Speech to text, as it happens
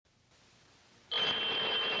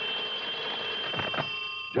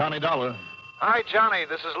Johnny Dollar. Hi, Johnny.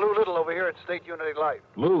 This is Lou Little over here at State Unity Life.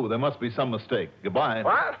 Lou, there must be some mistake. Goodbye.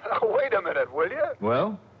 What? Oh, wait a minute, will you?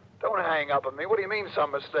 Well? Don't hang up on me. What do you mean,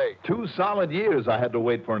 some mistake? 2 solid years I had to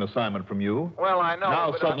wait for an assignment from you. Well, I know.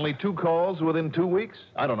 Now but suddenly 2 calls within 2 weeks?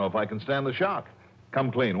 I don't know if I can stand the shock. Come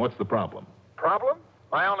clean. What's the problem? Problem?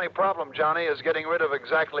 My only problem, Johnny, is getting rid of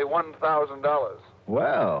exactly $1,000.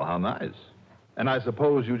 Well, how nice. And I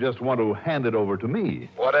suppose you just want to hand it over to me.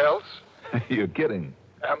 What else? You're kidding.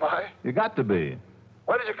 Am I? You got to be.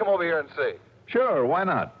 Why did you come over here and see? Sure, why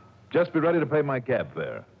not? Just be ready to pay my cab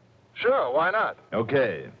fare. Sure, why not?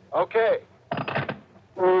 Okay. Okay.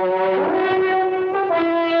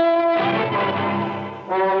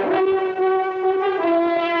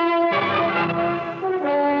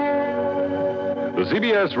 The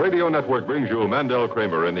CBS Radio Network brings you Mandel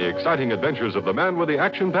Kramer in the exciting adventures of the man with the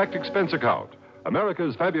action-packed expense account.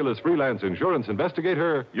 America's fabulous freelance insurance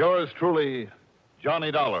investigator. Yours truly,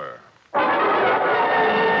 Johnny Dollar.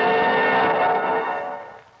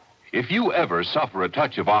 If you ever suffer a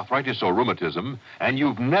touch of arthritis or rheumatism and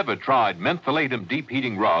you've never tried mentholatum deep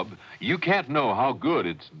heating rub, you can't know how good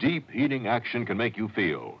its deep heating action can make you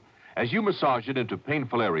feel. As you massage it into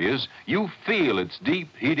painful areas, you feel its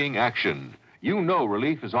deep heating action. You know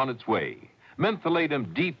relief is on its way.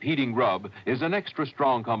 Mentholatum deep heating rub is an extra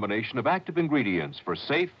strong combination of active ingredients for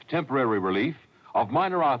safe, temporary relief of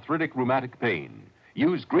minor arthritic rheumatic pain.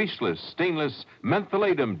 Use greaseless, stainless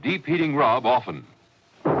mentholatum deep heating rub often.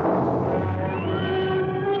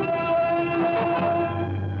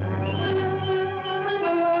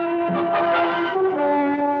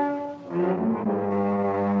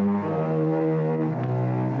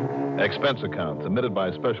 Expense account submitted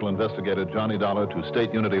by Special Investigator Johnny Dollar to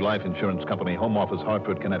State Unity Life Insurance Company, Home Office,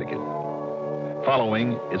 Hartford, Connecticut.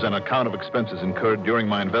 Following is an account of expenses incurred during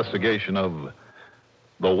my investigation of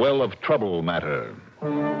the Well of Trouble matter.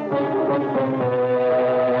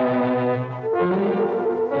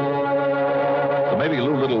 So maybe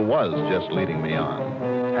Lou Little was just leading me on.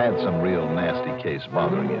 Had some real nasty case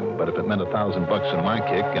bothering him, but if it meant $1,000 in my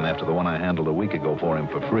kick, and after the one I handled a week ago for him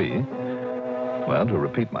for free, well, to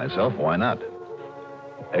repeat myself, why not?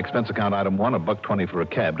 Expense account item 1, $1.20 for a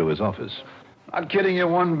cab to his office. Not kidding you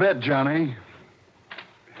one bit, Johnny.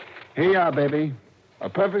 Here you are, baby. A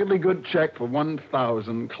perfectly good check for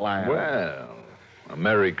 1,000 clams. Well, a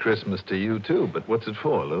Merry Christmas to you, too. But what's it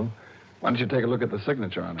for, Lou? Why don't you take a look at the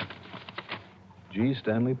signature on it? G.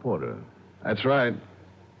 Stanley Porter. That's right.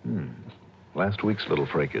 Last week's little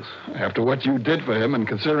fracas. After what you did for him, and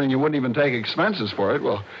considering you wouldn't even take expenses for it,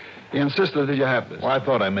 well, he insisted that you have this. Well, I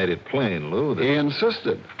thought I made it plain, Lou. That... He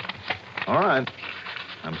insisted. All right.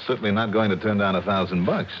 I'm certainly not going to turn down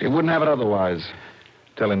 $1,000. He wouldn't have it otherwise.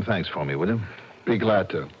 Tell him thanks for me, will you? Be glad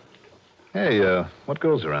to. Hey, what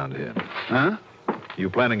goes around here? Huh? You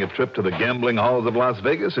planning a trip to the gambling halls of Las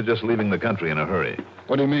Vegas or just leaving the country in a hurry?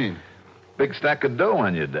 What do you mean? Big stack of dough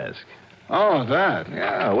on your desk. Oh, that.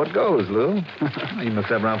 Yeah, what goes, Lou? You must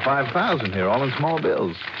have around 5,000 here, all in small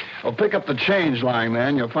bills. Well, pick up the change line,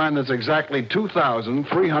 man. You'll find that's exactly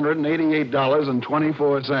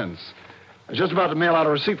 $2,388.24. I was just about to mail out a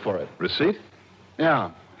receipt for it. Receipt?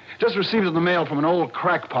 Yeah. Just received it in the mail from an old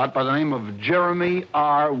crackpot by the name of Jeremy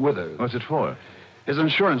R. Withers. What's it for? His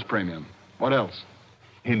insurance premium. What else?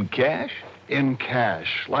 In cash? In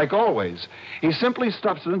cash, like always. He simply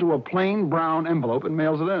stuffs it into a plain brown envelope and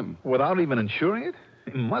mails it in. Without even insuring it?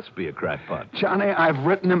 He must be a crackpot. Johnny, I've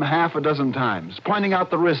written him half a dozen times, pointing out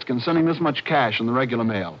the risk in sending this much cash in the regular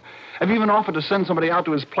mail. I've even offered to send somebody out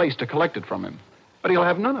to his place to collect it from him. But he'll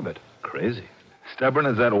have none of it. Crazy. Stubborn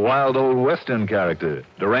as that wild old Western character,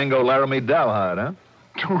 Durango Laramie Dalhart, huh?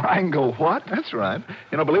 Durango what? That's right.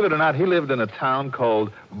 You know, believe it or not, he lived in a town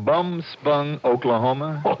called Bum Spung,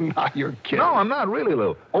 Oklahoma. Oh, now you're kidding. No, I'm not really,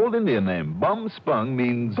 Lou. Old Indian name. Bum Spung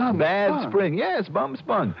means bad spring. Yes, Bum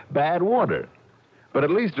Spung. Bad water. But at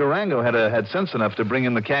least Durango had sense enough to bring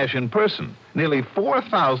in the cash in person. Nearly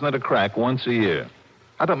 4,000 at a crack once a year.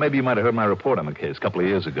 I thought maybe you might have heard my report on the case a couple of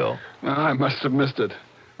years ago. I must have missed it.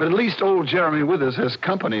 But at least old Jeremy Withers has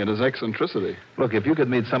company in his eccentricity. Look, if you could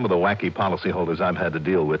meet some of the wacky policyholders I've had to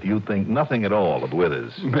deal with, you'd think nothing at all of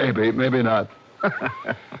Withers. Maybe not.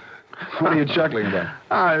 What are you chuckling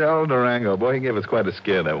about? Old Durango. Boy, he gave us quite a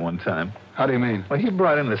scare that one time. How do you mean? Well, he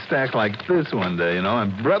brought in a stack like this one day, you know,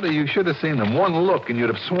 and, brother, you should have seen them. One look, and you'd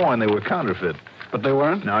have sworn they were counterfeit. But they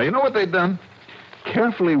weren't? Now, you know what they'd done?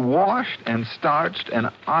 Carefully washed and starched and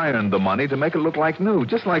ironed the money to make it look like new,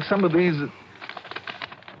 just like some of these...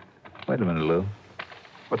 Wait a minute, Lou.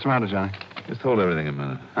 What's the matter, Johnny? Just hold everything a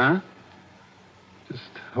minute. Huh? Just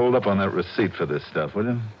hold up on that receipt for this stuff, will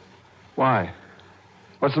you? Why?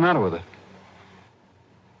 What's the matter with it?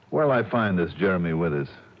 Where'll I find this Jeremy Withers?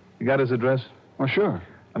 You got his address? Well, sure.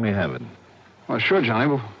 Let me have it. Well, sure, Johnny.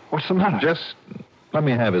 Well, what's the matter? Just let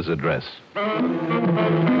me have his address.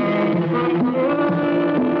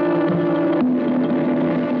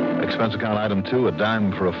 Expense account item 2, a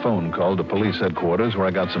dime for a phone call to police headquarters where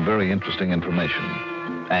I got some very interesting information.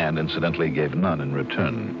 And, incidentally, gave none in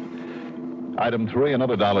return. Item 3,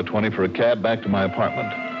 another $1.20 for a cab back to my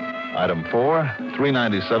apartment. Item 4,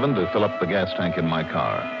 $3.97 to fill up the gas tank in my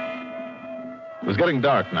car. It was getting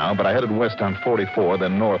dark now, but I headed west on 44,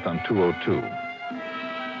 then north on 202.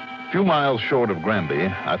 A few miles short of Granby,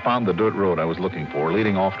 I found the dirt road I was looking for,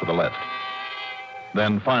 leading off to the left.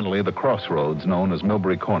 Then, finally, the crossroads known as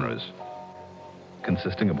Millbury Corners,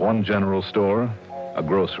 consisting of one general store, a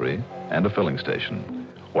grocery, and a filling station,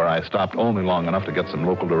 where I stopped only long enough to get some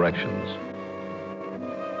local directions.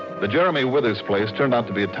 The Jeremy Withers place turned out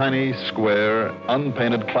to be a tiny, square,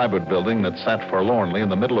 unpainted clapboard building that sat forlornly in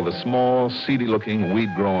the middle of a small, seedy-looking,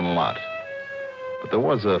 weed-grown lot. But there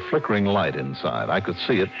was a flickering light inside. I could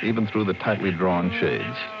see it even through the tightly drawn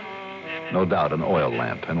shades. No doubt an oil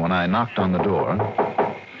lamp. And when I knocked on the door...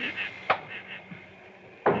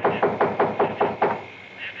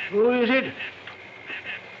 Who is it?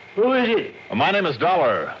 Who is it? My name is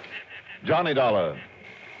Dollar. Johnny Dollar.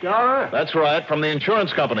 Dollar? That's right, from the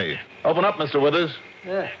insurance company. Open up, Mr. Withers.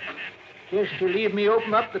 Just to leave me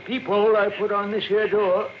open up the peephole I put on this here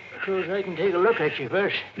door so as I can take a look at you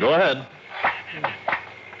first. Go ahead.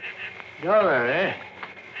 Dollar, eh?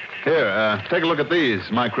 Here, take a look at these,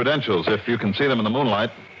 my credentials, if you can see them in the moonlight.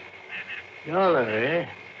 Dollar, eh?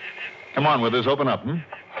 Come on, Withers, open up,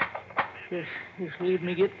 Just leave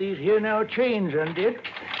me get these here now chains undid.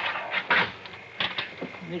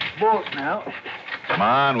 This bolt now. Come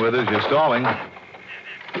on, Withers, you're stalling.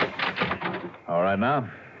 All right now.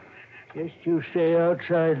 Just you stay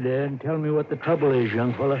outside there and tell me what the trouble is,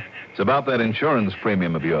 young fella. It's about that insurance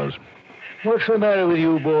premium of yours. What's the matter with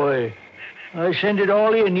you, boy? I sent it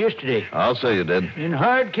all in yesterday. I'll say you did. In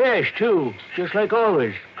hard cash, too. Just like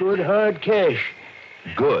always. Good hard cash.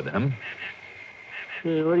 Good, huh?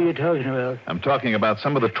 Say, what are you talking about? I'm talking about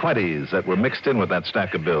some of the 20s that were mixed in with that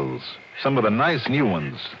stack of bills. Some of the nice new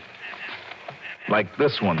ones. Like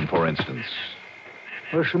this one, for instance.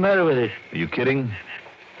 What's the matter with it? Are you kidding?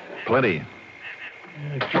 Plenty.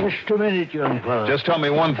 Just a minute, young fellow. Just tell me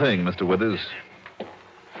one thing, Mr. Withers.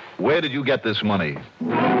 Where did you get this money?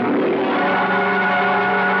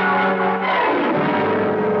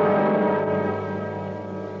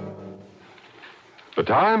 The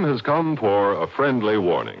time has come for a friendly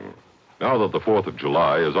warning. Now that the 4th of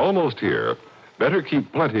July is almost here, better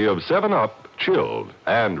keep plenty of 7-Up chilled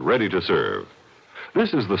and ready to serve.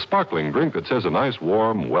 This is the sparkling drink that says a nice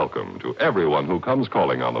warm welcome to everyone who comes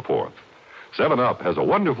calling on the 4th. 7-Up has a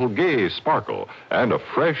wonderful gay sparkle and a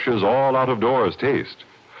fresh as all out-of-doors taste.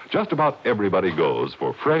 Just about everybody goes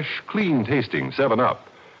for fresh, clean-tasting 7-Up.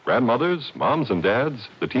 Grandmothers, moms and dads,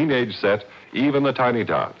 the teenage set, even the tiny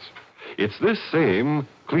tots. It's this same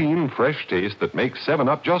clean, fresh taste that makes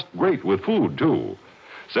 7-Up just great with food, too.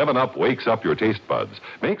 7-Up wakes up your taste buds,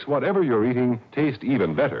 makes whatever you're eating taste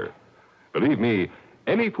even better. Believe me,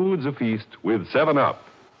 any food's a feast with 7-Up.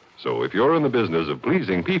 So if you're in the business of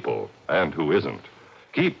pleasing people, and who isn't,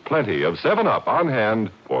 keep plenty of 7-Up on hand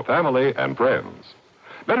for family and friends.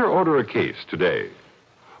 Better order a case today.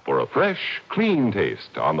 For a fresh, clean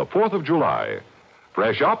taste on the 4th of July,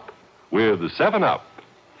 fresh up with 7-Up.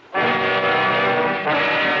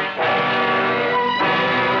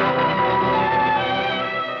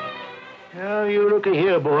 Now, you looky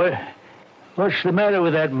here, boy. What's the matter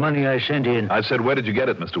with that money I sent in? I said, where did you get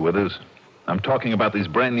it, Mr. Withers? I'm talking about these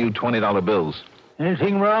brand new $20 bills.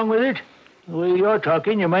 Anything wrong with it? The way you're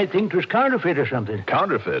talking, you might think it was counterfeit or something.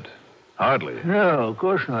 Counterfeit? Hardly. No, of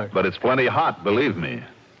course not. But it's plenty hot, believe me.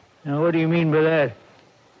 Now, what do you mean by that?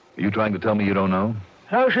 Are you trying to tell me you don't know?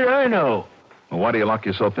 How should I know? Well, why do you lock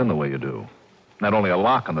yourself in the way you do? Not only a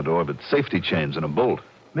lock on the door, but safety chains and a bolt.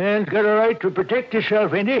 Man's got a right to protect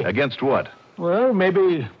himself, ain't he? Against what? Well,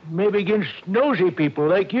 maybe against nosy people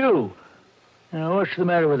like you. Now, what's the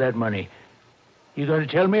matter with that money? You going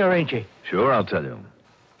to tell me or ain't you? Sure, I'll tell you.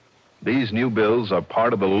 These new bills are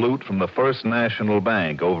part of the loot from the First National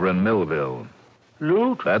Bank over in Millville.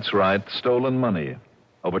 Loot? That's right, stolen money.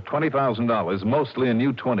 Over $20,000, mostly in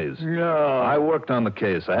new 20s. No. I worked on the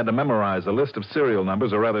case. I had to memorize a list of serial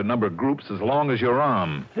numbers, or rather number groups, as long as your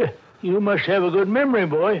arm. You must have a good memory,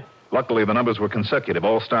 boy. Luckily, the numbers were consecutive,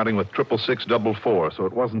 all starting with 66644, so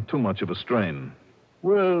it wasn't too much of a strain.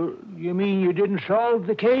 Well, you mean you didn't solve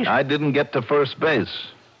the case? I didn't get to first base.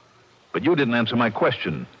 But you didn't answer my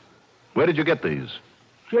question. Where did you get these?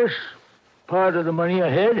 Just part of the money I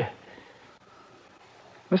had.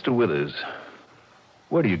 Mr. Withers,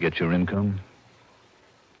 where do you get your income?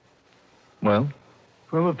 Well,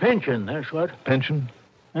 From a pension, that's what. pension?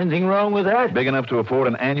 Anything wrong with that? Big enough to afford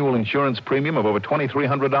an annual insurance premium of over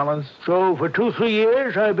 $2,300? So for 2-3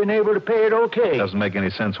 years, I've been able to pay it okay. Doesn't make any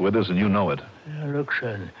sense, Withers, and you know it. Now, look,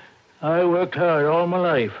 son, I worked hard all my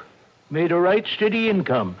life, made a right steady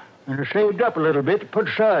income, and I saved up a little bit to put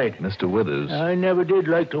aside. Mr. Withers. I never did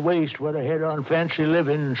like to waste what I had on fancy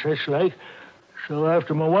living and such like. So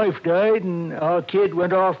after my wife died and our kid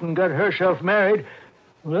went off and got herself married,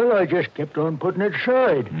 well, I just kept on putting it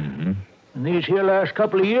aside. Mm-hmm. And these here last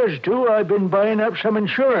couple of years, too, I've been buying up some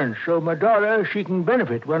insurance so my daughter, she can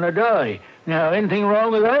benefit when I die. Now, anything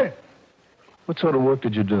wrong with that? What sort of work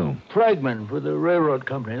did you do? Flagman for the railroad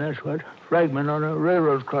company, that's what. Flagman on a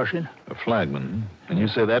railroad crossing. A flagman. And you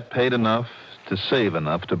say that paid enough to save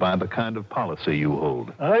enough to buy the kind of policy you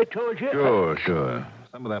hold? I told you. Sure.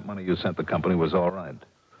 Some of that money you sent the company was all right.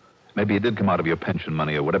 Maybe it did come out of your pension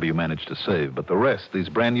money or whatever you managed to save. But the rest, these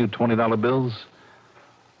brand new $20 bills?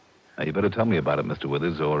 Now, you better tell me about it, Mr.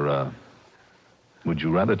 Withers, or would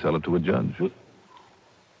you rather tell it to a judge?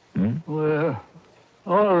 Well,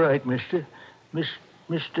 all right, Mr.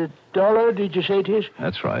 Mr. Dollar, did you say it is?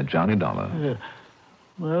 That's right, Johnny Dollar.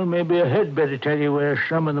 Well, maybe I had better tell you where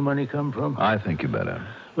some of the money come from. I think you better.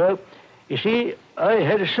 Well, you see, I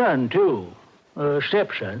had a son, too. A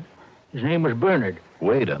stepson. His name was Bernard.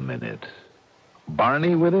 Wait a minute.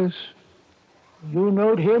 Barney Withers? You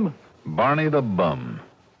knowed him? Barney the Bum.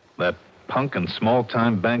 That punk and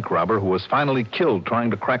small-time bank robber who was finally killed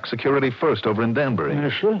trying to crack Security First over in Danbury.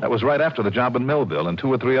 Yes, sir. That was right after the job in Millville and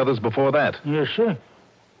 2 or 3 others before that. Yes, sir.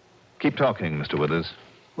 Keep talking, Mr. Withers.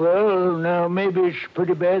 Well, now, maybe it's a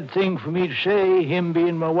pretty bad thing for me to say, him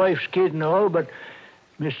being my wife's kid and all, but,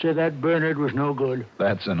 mister, that Bernard was no good.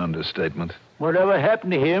 That's an understatement. Whatever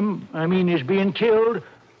happened to him, I mean his being killed,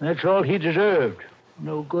 that's all he deserved.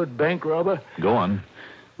 No good bank robber. Go on.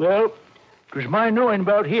 Well, it was my knowing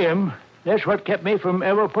about him. That's what kept me from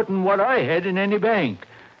ever putting what I had in any bank.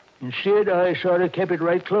 Instead, I sort of kept it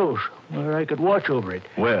right close, where I could watch over it.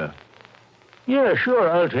 Where? Yeah,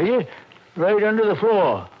 sure, I'll tell you. Right under the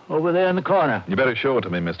floor, over there in the corner. You better show it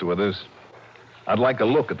to me, Mr. Withers. I'd like a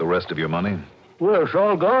look at the rest of your money. Well, it's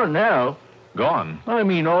all gone now. Gone? I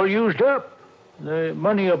mean, all used up. The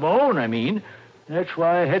money of my own, I mean. That's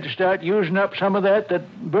why I had to start using up some of that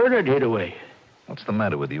Bernard hid away. What's the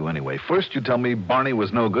matter with you, anyway? First, you tell me Barney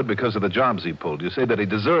was no good because of the jobs he pulled. You say that he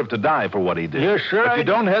deserved to die for what he did. Yes, sir. But you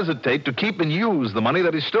don't hesitate to keep and use the money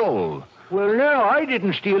that he stole. Well, no, I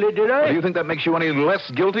didn't steal it, did I? Well, do you think that makes you any less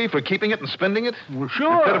guilty for keeping it and spending it? Well,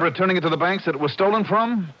 sure. Instead of returning it to the banks that it was stolen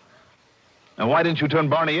from? And why didn't you turn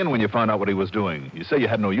Barney in when you found out what he was doing? You say you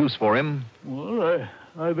had no use for him. Well,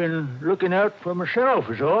 I've been looking out for myself,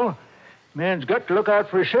 is all. Man's got to look out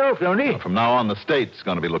for himself, don't he? Well, from now on, the state's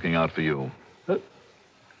going to be looking out for you.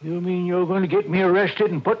 You mean you're going to get me arrested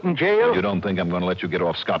and put in jail? You don't think I'm going to let you get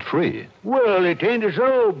off scot-free? Well, it ain't as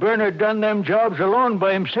though Bernard done them jobs alone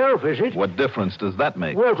by himself, is it? What difference does that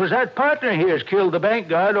make? Well, 'cause that partner here's killed the bank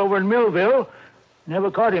guard over in Millville. Never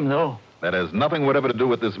caught him, though. That has nothing whatever to do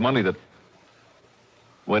with this money that...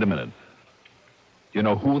 Wait a minute. You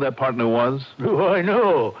know who that partner was? Why,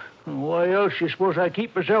 no. Why else you suppose I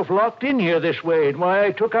keep myself locked in here this way, and why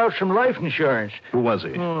I took out some life insurance? Who was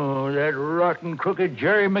he? Oh, that rotten, crooked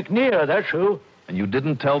Jerry McNear, that's who. And you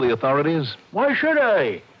didn't tell the authorities? Why should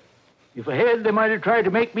I? If I had, they might have tried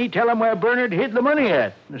to make me tell them where Bernard hid the money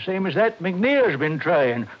at. The same as that McNear's been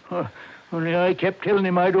trying. Only I kept telling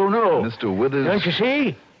him I don't know. Mr. Withers... Don't you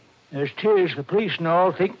see? As 'tis, the police and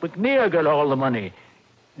all think McNear got all the money.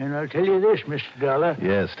 And I'll tell you this, Mr. Dollar.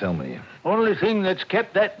 Yes, tell me. Only thing that's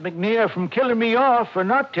kept that McNear from killing me off for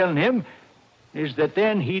not telling him is that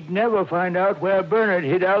then he'd never find out where Bernard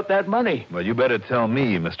hid out that money. Well, you better tell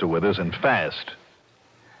me, Mr. Withers, and fast.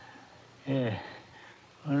 Yeah.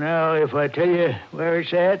 Well, now, if I tell you where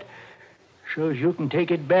it's at, so's you can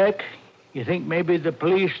take it back, you think maybe the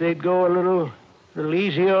police, they'd go a little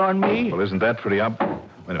easier on me? Well, isn't that pretty up? Wait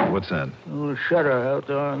a minute, what's that? A little shutter out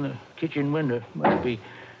there on the kitchen window. Must be.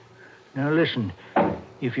 Now, listen.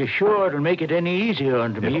 If you're sure it'll make it any easier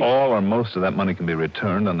on me... If all or most of that money can be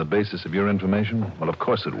returned on the basis of your information, well, of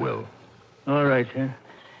course it will. All right, huh?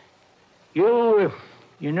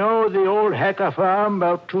 You know the old Hacker farm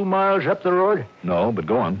about 2 miles up the road? No, but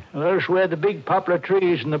go on. Well, that's where the big poplar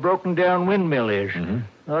trees and the broken-down windmill is.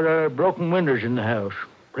 Mm-hmm. A lot of broken windows in the house.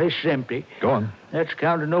 Place is empty. Go on. That's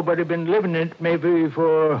counted nobody been living in it maybe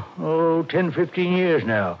for, 10, 15 years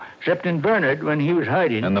now. Except in Bernard when he was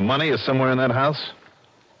hiding. And the money is somewhere in that house?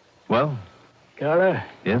 Well? Dollar,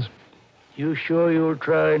 Yes? You sure you'll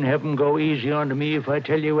try and have 'em go easy on to me if I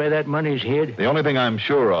tell you where that money's hid? The only thing I'm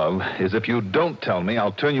sure of is if you don't tell me,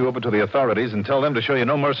 I'll turn you over to the authorities and tell them to show you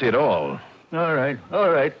no mercy at all. All right, all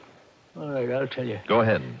right. All right, I'll tell you. Go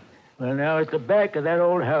ahead. Well, now, at the back of that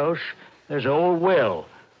old house, there's an old well.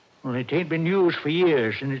 Only it ain't been used for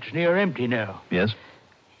years, and it's near empty now. Yes?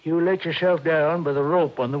 You let yourself down by the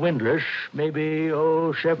rope on the windlass, maybe,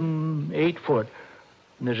 7, 8 foot.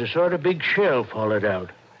 And there's a sort of big shelf hollowed out.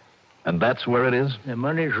 And that's where it is? The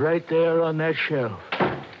money's right there on that shelf.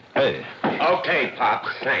 Hey. Okay, Pop,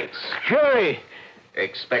 thanks. Jerry!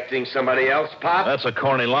 Expecting somebody else, Pop? That's a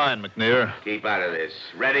corny line, McNear. Keep out of this.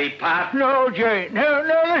 Ready, Pop? No, Jerry.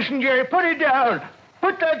 No, listen, Jerry. Put it down.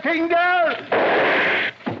 Put that thing down.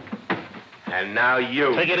 And now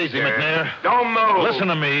you. Take it easy, sir. McNair. Don't move. Listen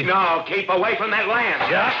to me. No, keep away from that lamp.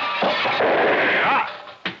 Yeah?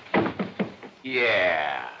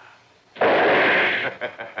 Yeah.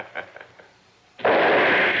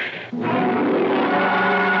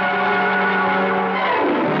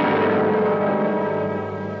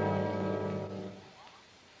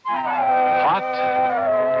 Hot,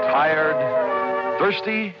 tired,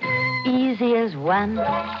 thirsty. Easy as 1,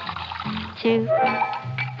 2,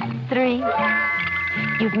 3.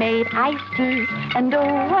 You've made iced tea, and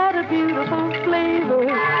oh, what a beautiful flavor.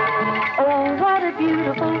 Oh, what a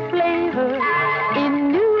beautiful flavor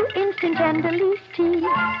in new instant Tenderleaf tea.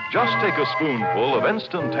 Just take a spoonful of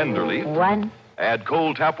instant Tenderleaf, 1, add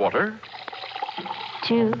cold tap water,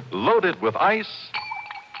 2, load it with ice.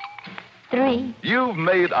 3. You've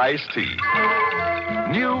made iced tea.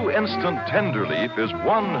 New instant Tenderleaf is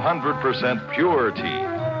 100% pure tea.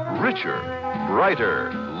 Richer,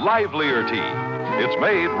 brighter, livelier tea. It's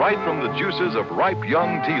made right from the juices of ripe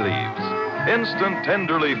young tea leaves. Instant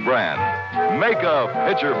Tenderleaf brand. Make a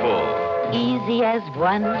pitcher full. Easy as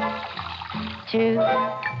 1, 2,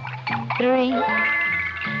 3.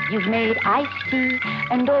 You've made iced tea,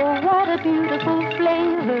 and oh, what a beautiful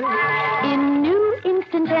flavor in new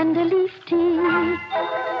instant Tenderleaf tea.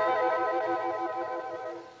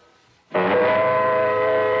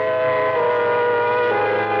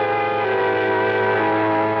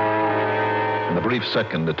 In the brief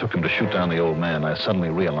second it took him to shoot down the old man, I suddenly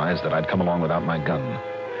realized that I'd come along without my gun.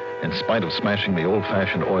 In spite of smashing the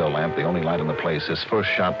old-fashioned oil lamp, the only light in the place, his first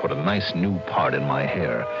shot put a nice new part in my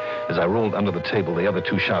hair. As I rolled under the table, the other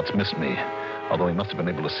 2 shots missed me, although he must have been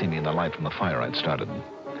able to see me in the light from the fire I'd started.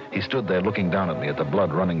 He stood there looking down at me at the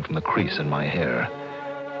blood running from the crease in my hair.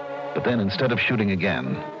 But then, instead of shooting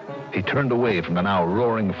again, he turned away from the now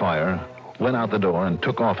roaring fire, went out the door, and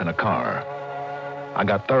took off in a car. I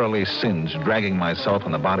got thoroughly singed, dragging myself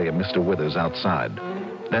and the body of Mr. Withers outside.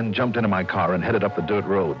 Then jumped into my car and headed up the dirt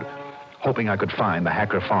road, hoping I could find the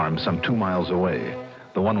Hacker Farm some 2 miles away.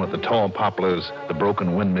 The one with the tall poplars, the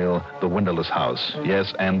broken windmill, the windowless house.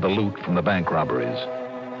 Yes, and the loot from the bank robberies.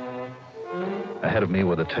 Ahead of me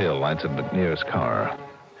were the tail lights of McNear's car.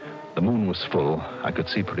 The moon was full. I could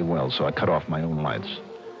see pretty well, so I cut off my own lights.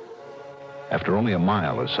 After only a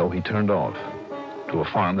mile or so, he turned off to a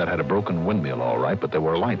farm that had a broken windmill, all right, but there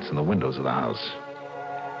were lights in the windows of the house.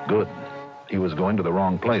 Good. He was going to the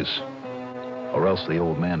wrong place. Or else the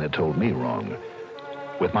old man had told me wrong.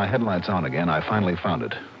 With my headlights on again, I finally found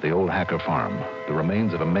it. The old Hacker Farm. The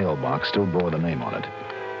remains of a mailbox still bore the name on it.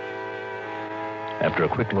 After a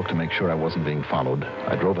quick look to make sure I wasn't being followed,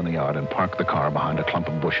 I drove in the yard and parked the car behind a clump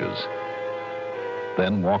of bushes.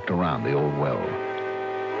 Then walked around the old well.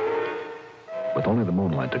 With only the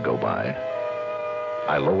moonlight to go by,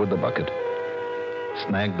 I lowered the bucket,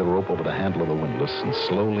 snagged the rope over the handle of the windlass, and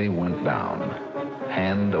slowly went down,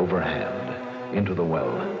 hand over hand, into the well,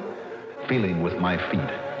 feeling with my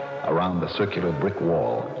feet around the circular brick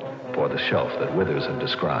wall for the shelf that Withers had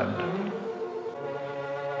described.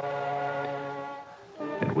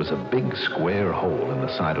 It was a big square hole in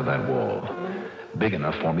the side of that wall, big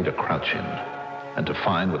enough for me to crouch in and to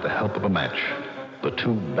find, with the help of a match, the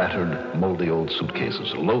 2 battered, moldy old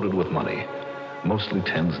suitcases loaded with money, mostly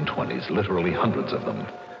 10s and 20s, literally hundreds of them.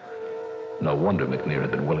 No wonder McNear had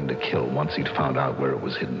been willing to kill once he'd found out where it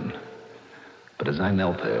was hidden. But as I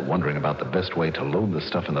knelt there, wondering about the best way to load the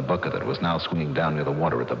stuff in the bucket that was now swinging down near the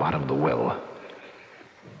water at the bottom of the well.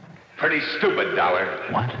 Pretty stupid, Dollar.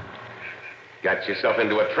 What? Got yourself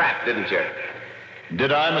into a trap, didn't you?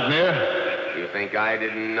 Did I, McNear? You think I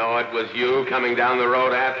didn't know it was you coming down the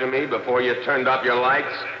road after me before you turned off your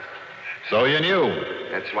lights? So you knew.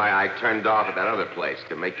 That's why I turned off at that other place,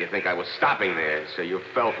 to make you think I was stopping there, so you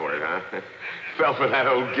fell for it, huh? Fell for that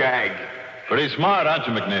old gag. Pretty smart, aren't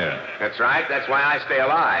you, McNear? That's right. That's why I stay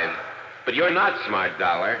alive. But you're not smart,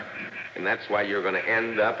 Dollar. And that's why you're going to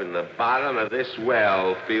end up in the bottom of this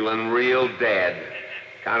well feeling real dead.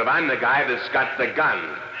 Kind of, I'm the guy that's got the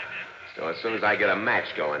gun. So as soon as I get a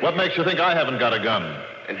match going... What makes you think I haven't got a gun?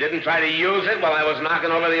 And didn't try to use it while I was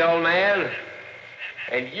knocking over the old man?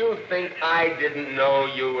 And you think I didn't know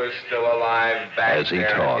you were still alive back As he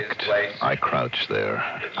there talked, at his place? I crouched there,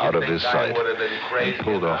 out of his sight, and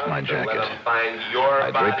pulled off my jacket.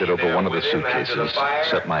 I draped it over one of the suitcases,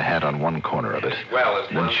 set my hat on one corner of it,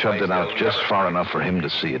 then shoved it out just far enough for him to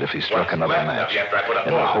see it if he struck another match,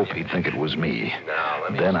 in the hope he'd think it was me.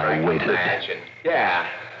 Then I waited. Yeah,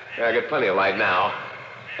 I got plenty of light now.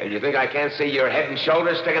 And you think I can't see your head and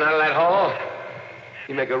shoulders sticking out of that hole?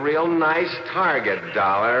 You make a real nice target,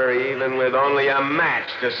 Dollar, even with only a match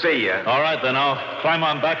to see you. All right, then, I'll climb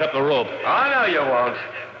on back up the rope. Oh, no, you won't.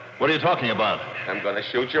 What are you talking about? I'm going to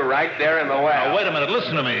shoot you right there in the well. Now, wait a minute.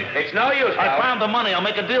 Listen to me. It's no use, I Dollar. found the money. I'll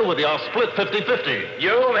make a deal with you. I'll split 50-50.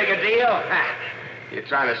 You make a deal? Ha. You're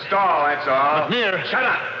trying to stall, that's all. McNear. Shut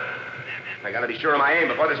up. I got to be sure of my aim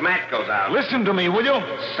before this match goes out. Listen to me, will you?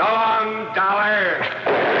 So long, Dollar.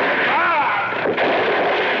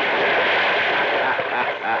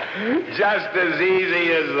 Just as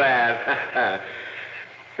easy as that.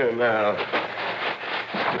 Now,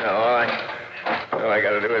 all I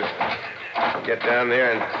got to do is get down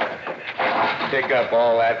there and pick up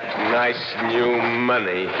all that nice new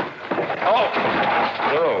money. Oh.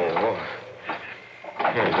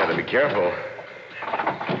 You got to be careful.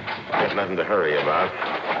 There's nothing to hurry about.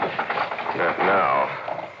 Not now.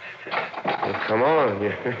 Well, come on.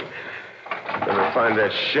 You better find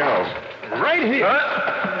that shelf. Right here.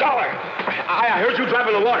 Dollar! I heard you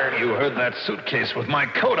driving the water. You heard that suitcase with my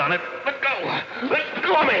coat on it. Let go. Let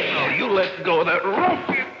go of me. No, you let go of that rope.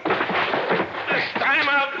 This time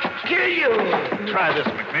I'll kill you. Try this,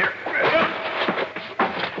 McNear.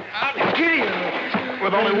 I'll kill you.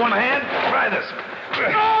 With only one hand, try this.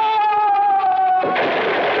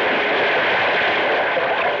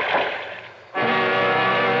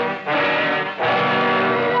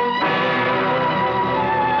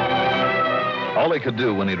 All he could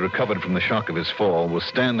do when he'd recovered from the shock of his fall was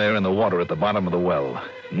stand there in the water at the bottom of the well,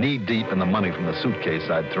 knee-deep in the money from the suitcase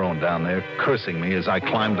I'd thrown down there, cursing me as I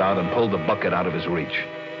climbed out and pulled the bucket out of his reach.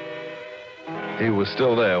 He was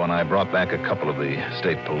still there when I brought back a couple of the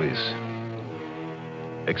state police.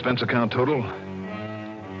 Expense account total?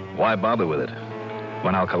 Why bother with it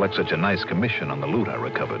when I'll collect such a nice commission on the loot I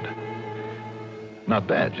recovered? Not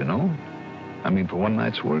bad, you know. I mean, for one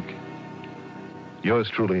night's work. Yours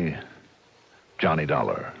truly, Johnny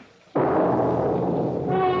Dollar.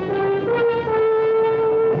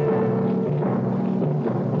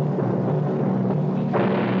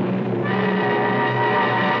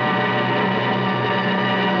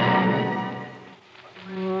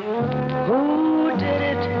 Who did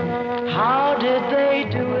it? How did they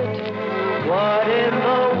do it? What in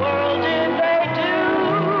the world did they do?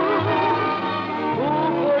 Who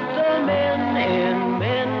put the men in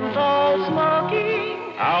menthol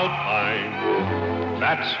smoking? Alpine,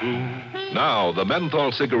 that's who. Now, the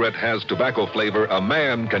menthol cigarette has tobacco flavor a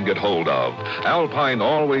man can get hold of. Alpine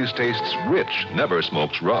always tastes rich, never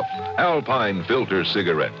smokes rough. Alpine filter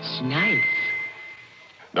cigarettes. Nice.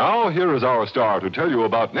 Now, here is our star to tell you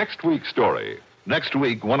about next week's story. Next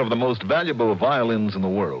week, one of the most valuable violins in the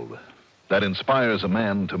world that inspires a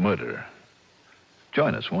man to murder.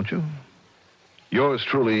 Join us, won't you? Yours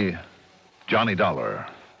truly, Johnny Dollar.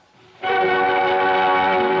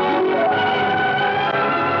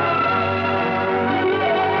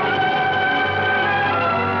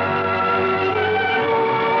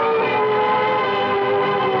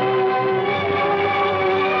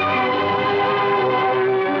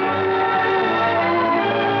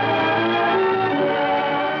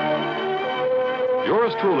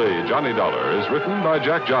 Yours truly, Johnny Dollar, is written by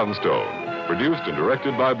Jack Johnstone, produced and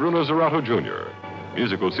directed by Bruno Zerato Jr.,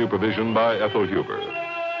 musical supervision by Ethel Huber.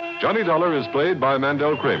 Johnny Dollar is played by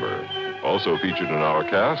Mandel Kramer. Also featured in our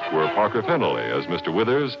cast were Parker Fennelly as Mr.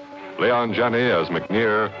 Withers, Leon Janney as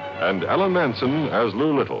McNear, and Alan Manson as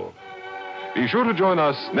Lou Little. Be sure to join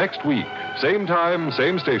us next week, same time,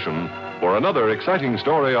 same station, for another exciting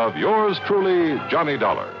story of yours truly, Johnny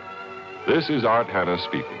Dollar. This is Art Hanna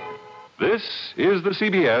speaking. This is the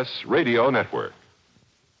CBS Radio Network.